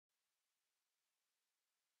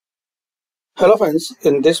Hello friends,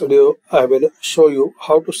 in this video I will show you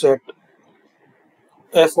how to set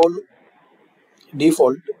A4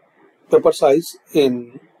 default paper size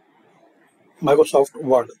in Microsoft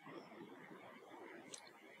Word.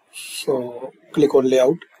 So click on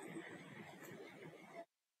layout,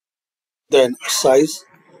 then size,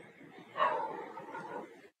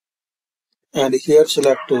 and here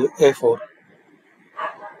select A4.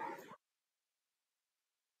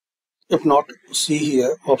 If not, see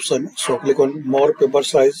here option, so click on more paper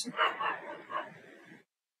size.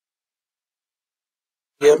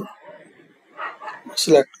 Here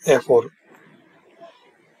select A4,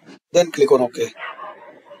 then click on OK.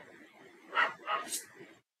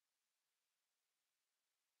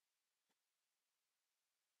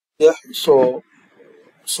 Yeah, so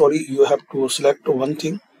sorry, you have to select one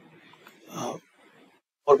thing,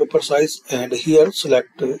 more paper size, and here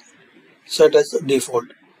select set as default.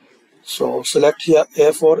 So select here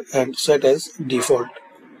A4 and set as default.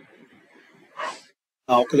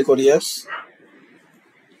 Now click on yes.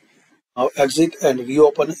 Now exit and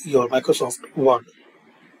reopen your Microsoft Word.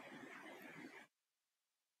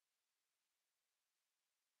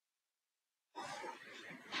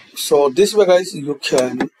 So this way guys, you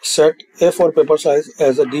can set A4 paper size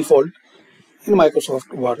as a default in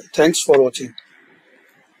Microsoft Word. Thanks for watching.